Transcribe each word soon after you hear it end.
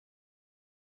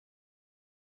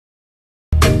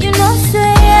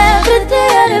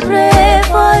I dey pray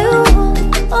for you.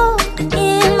 Oh,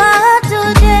 in my heart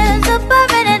today is a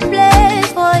permanent place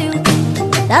for you.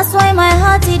 That's why my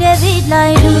heart is a beat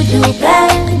like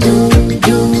Duduke,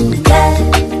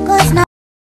 Duduke. Cause now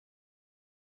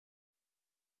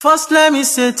first let me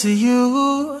say to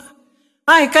you,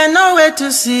 I cannot wait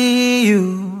to see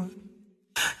you.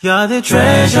 You're the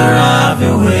treasure I've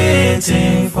been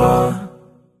waiting for.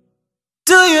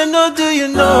 Do you know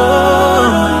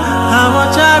how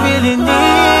much I really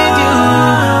need you?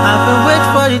 I've been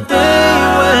waiting for the day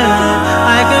when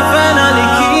I can finally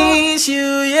kiss you.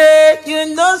 Yeah, you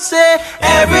know, say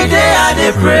every day I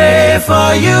dey pray for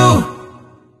you.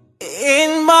 In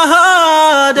my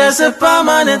heart there's a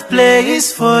permanent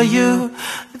place for you.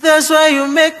 That's why you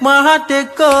make my heart they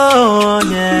go,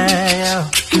 yeah.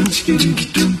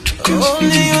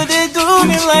 Only you they do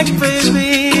me like baby,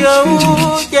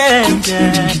 oh yeah,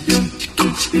 yeah.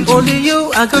 Only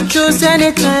you I could choose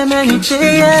anytime, any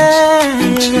day, yeah.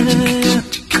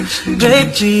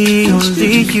 Baby,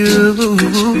 only you,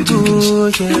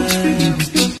 yeah.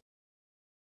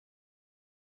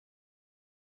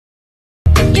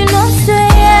 you know, say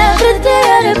every day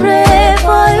I dey pray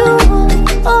for you.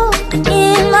 Oh,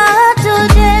 in my heart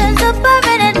today is a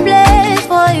permanent place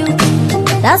for you.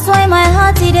 That's why my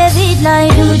heart is a beat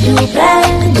like Duduke,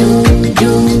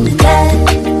 Duduke.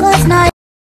 Cause now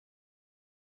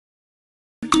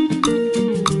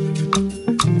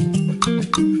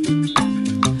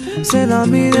c'est la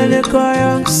mine et le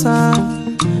coyon ça.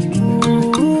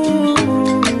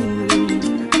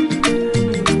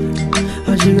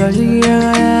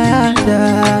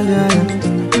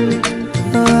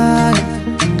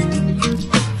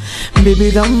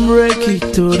 Baby, don't break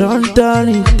it, too, don't turn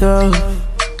it off.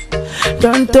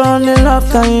 Don't turn the love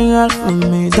coming out from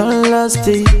me, don't lost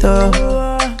it up.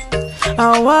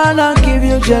 I wanna give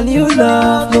you genuine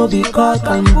love, no be cock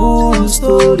and bull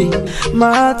story.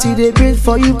 My heart is a beat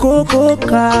for you,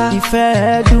 Coca. If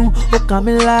I do,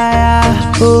 Camilla,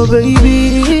 oh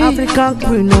baby, African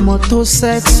queen, no more to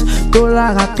sex,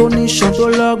 dollar, atonition,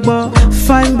 dollar,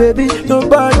 fine baby,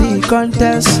 nobody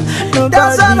contest, nobody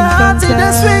contest. That's my heart in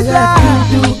the sweet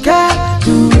life. Do care.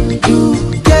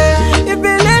 If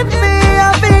you leave me,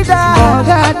 I'll be there. Oh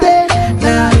God, yeah.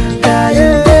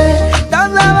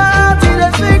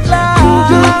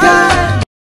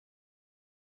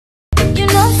 you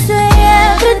know, say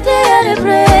every day I dey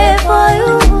pray for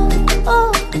you. Oh,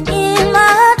 in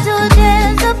my heart today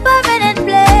is a permanent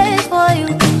place for you.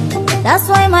 That's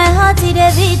why my heart is a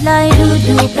beat like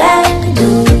Duduke,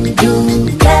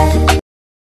 Duduke.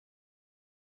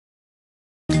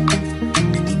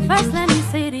 First let me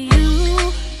say to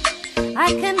you,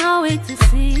 I cannot wait to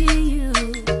see you.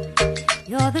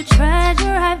 You're the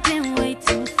treasure I've been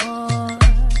waiting for.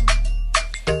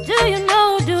 Do you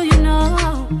know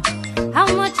how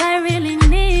much I really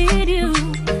need you?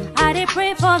 I dey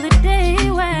pray for the day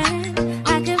when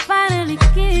I can finally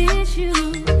kiss you.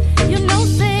 You know,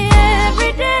 say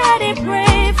every day I dey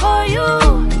pray for you.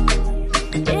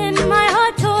 In my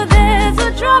heart, oh, there's a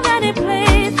drum and it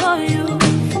plays for you.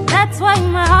 That's why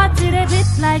my heart is a bit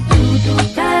like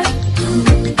Duduke,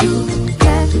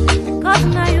 Duduke. Cause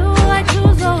now you I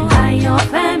choose, oh, I your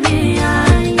family, I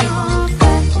your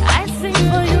family. I sing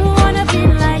for you, wanna be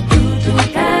like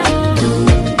Duduke,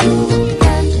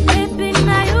 Duduke. Baby,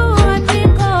 now you I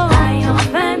think, oh, I your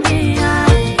family, I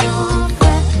your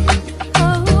family.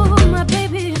 Oh, my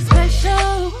baby is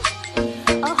special,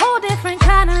 a whole different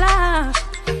kind of love.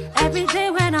 Every day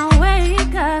when I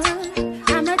wake up,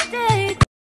 I'm a day.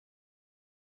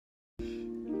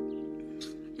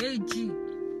 Hey G,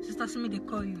 sister Simi they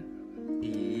call you.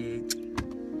 Hey.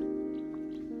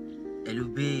 Hello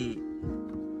babe,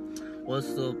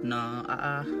 what's up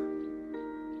now?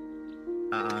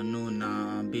 No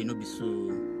nah, babe, no be so.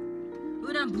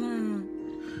 Who that boom?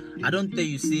 I don't tell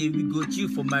you, say we go chill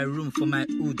for my room, for my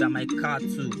hood and my car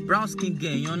too. Brown skin girl,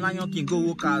 young lion can go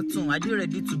walk out too. I dey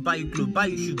ready to buy you clothes, buy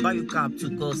you shoes, buy you cap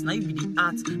too. Cause now you be the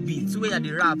art beat, where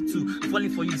the rap too. Falling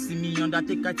for you, see me,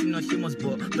 undertaker, no shameless,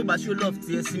 but to show love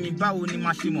to you, see me, bow ni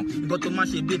mashimo. You got to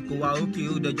mash a bit, go okay,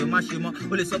 oh, the mashimo.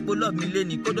 Ole suppo love me,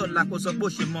 Lenny, kodo lako suppo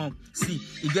shimo. See,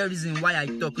 you get reason why I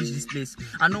talk reach this place.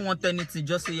 I don't want anything,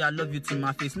 just say I love you to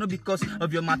my face. No because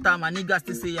of your matter, my niggas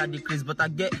still say I decrease, but I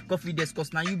get confidence,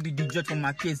 cause now you be the judge for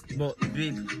my case. But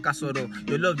babe, Kasoro,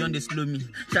 your love don't they slow me.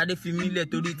 Shade familiar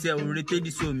to retail or retail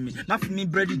this on me. Ma for me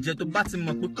bready jet to bat him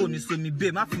up with so me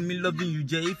babe. Ma for me loving you,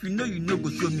 Jay. If you know go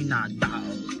show me now.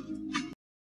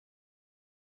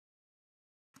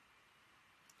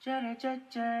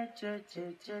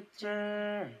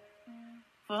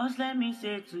 First let me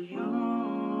say to you,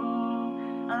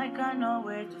 I cannot wait to see you. You're the treasure I've been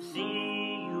waiting for. Do you know how much I really need you? I dey pray for the day when I can finally kiss you. You know, say every day I dey pray for you. In my heart, oh, there's a drum and it plays for you. That's why my heart is a beat like Duduke, Duduke. Cause now you I choose, oh, I your family, I your family. Oh, my baby is special, a whole different kind of love. Every day when I wake up, I'm a day. You know, say every day I dey pray for you. Oh, in my heart today is a permanent place for you. That's why my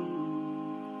heart is a beat like Duduke,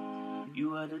 Duduke.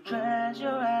 You are the treasure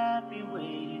I've been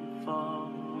waiting for.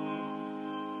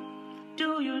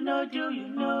 Do you know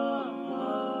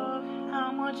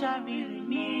how much I really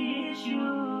miss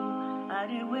you? I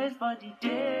did wait for the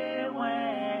day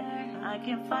when I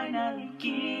can finally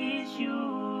kiss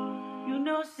you. You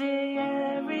know, say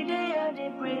every day I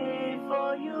did pray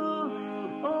for you.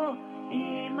 Oh,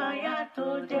 in my heart,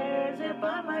 oh, there's a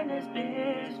permanent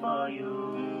space for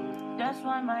you. That's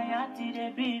why my heart did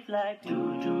a beat like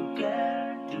Duduke.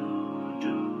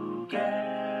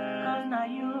 Cause now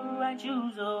you I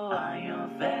choose, oh, I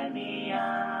am Femi,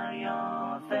 I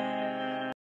am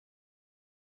Femi.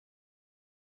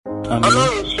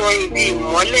 Ọlọ́run sọ ibi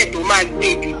ìmọ́lẹ̀ tó máa gbé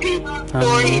dìde,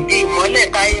 sórí ibi ìmọ́lẹ̀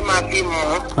táyé máa fi mọ̀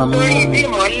ọ́, sórí ibi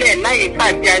ìmọ́lẹ̀ láyé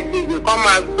káàdì agbègbè kọ́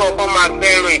máa gbọ́ kọ́ máa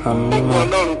fẹ́ràn ẹ̀, gbogbo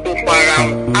Ọlọ́run tó fara hàn,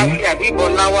 àfi àbíbọ̀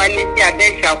láwálé tí adé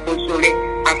ìṣàkóso rẹ̀,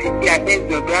 àfi tí adé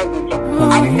ìgbọ̀dọ̀ àgùntàn,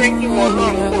 àfẹ́ kí wọn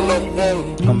Ọlọ́run kó lọ fọ́ọ̀rùn.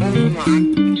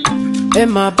 Ẹ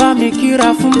máa bá mi kíra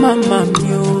fún màmá mi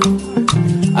o,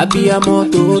 àbíyamọ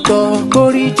tòótọ́,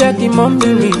 kórí jẹ́ kí mọ́mí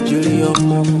mi jèrè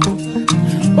ọmọ.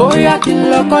 Bóyá kí n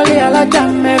lọ kọ́lé alájà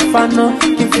mẹ́fà náà, kí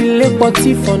n fi lé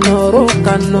pọtí fọ̀nà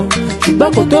rókà náà.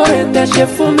 Ṣùgbọ́n kò tó rẹ̀ tẹ́ ṣe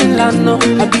fún mi lánàá,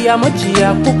 àbíyamọ jìyà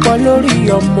púpọ̀ lórí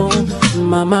ọmọ.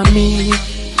 Màmá mi,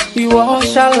 ìwọ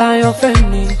ṣàlàyàn fẹ́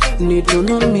mi,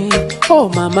 nìdùnnú mi. Ó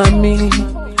màmá mi,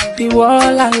 ìwọ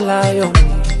làlàyọ̀ mi.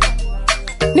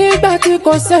 Nígbà tí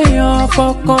kò séèyàn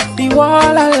kankan, ìwọ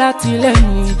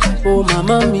lálátìlẹ́yìn. Ó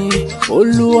màmá mi,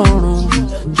 Olúọ̀run,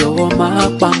 jọ̀wọ́ máa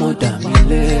pamọ́ dà mí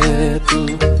lẹ́kún.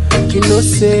 You know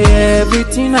say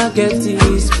everything I get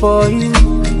is for you.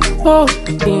 Oh,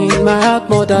 in my heart,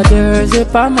 mother, there's a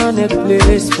permanent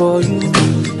place for you.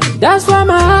 That's why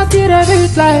my heart did a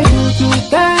beat like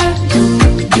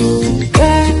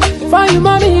Duduke. For you,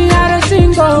 mommy, I had a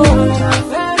single.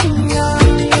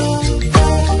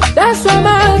 That's why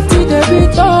my heart did a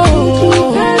beat, oh.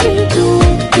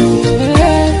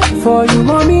 For you,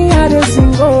 mommy, I had a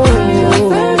single.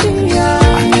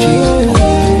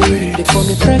 They call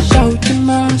me fresh out in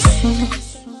my soul.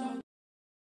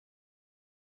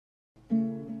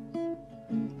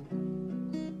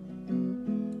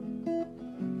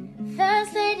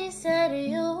 First lady said to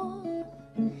you,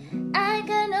 I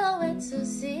cannot wait to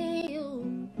see you.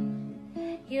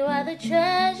 You are the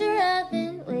treasure I've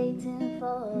been waiting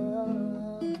for.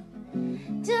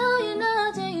 Do you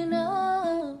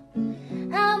know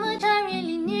how much I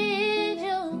really need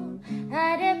you?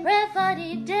 I did pray for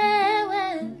the day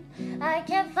when I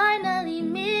can finally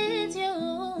meet you.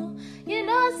 You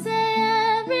know, say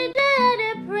every day I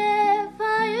did pray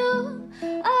for you.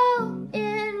 Oh,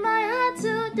 in my heart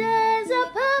today's a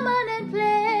permanent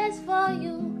place for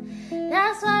you.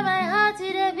 That's why my heart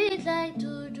did a beat like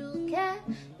Duduke.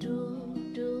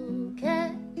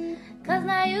 Cause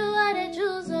now you are the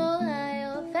choose, oh, I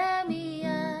offer me, I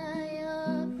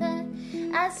offer.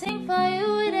 I sing for you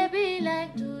with a beat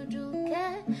like Duduke.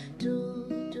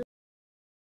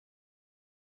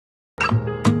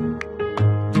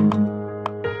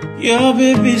 Your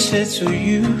baby said to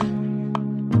you,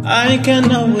 I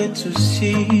cannot wait to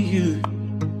see you.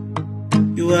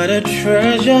 You are the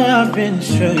treasure I've been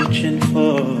searching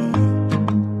for.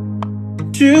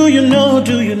 Do you know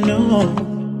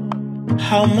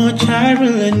how much I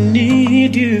really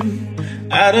need you?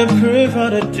 I had pray for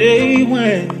the day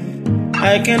when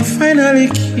I can finally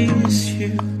kiss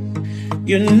you.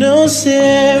 You know,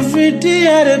 say every day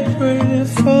I had pray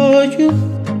for you.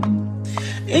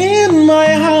 In my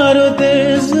heart, oh,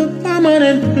 there's a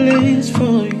permanent place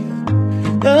for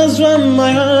you. That's why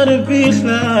my heart beats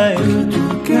like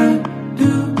Duduke.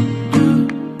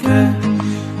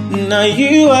 Now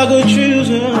you I go choose,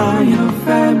 oh. I am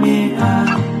Femi, I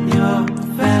am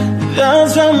Femi.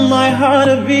 That's why my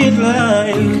heart beats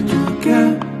like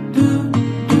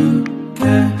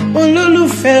Duduke. Oh, Lulu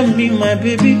Femi, my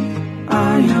baby.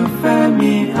 I am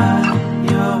Femi, I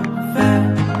am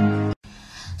Femi.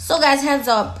 So guys, heads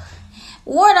up,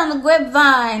 word on the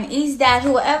grapevine is that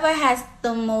whoever has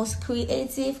the most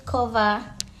creative cover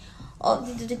of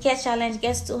the Duduke challenge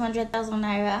gets 200,000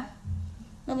 naira.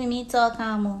 No be me talk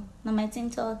amo, no my team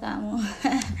talk amo.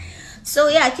 So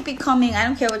yeah, keep it coming. I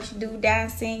don't care what you do,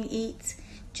 dancing, eat,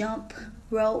 jump,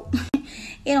 roll,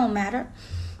 it don't matter.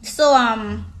 So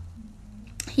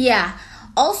yeah,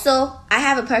 also I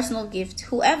have a personal gift.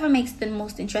 Whoever makes the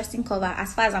most interesting cover,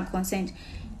 as far as I'm concerned,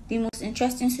 the most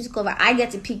interesting sweet cover, I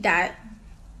get to pick that.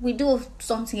 We do a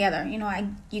song together, you know,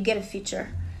 you get a feature.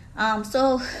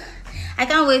 So I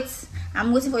can't wait.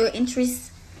 I'm waiting for your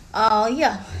interest.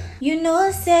 Yeah. You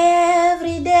know, say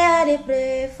every day I dey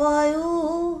pray for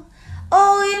you.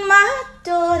 Oh, in my heart,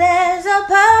 oh, there's a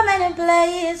permanent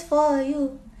place for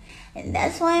you. And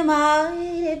that's why my heart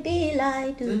it be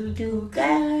like Duduke.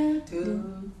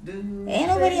 Ain't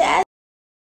nobody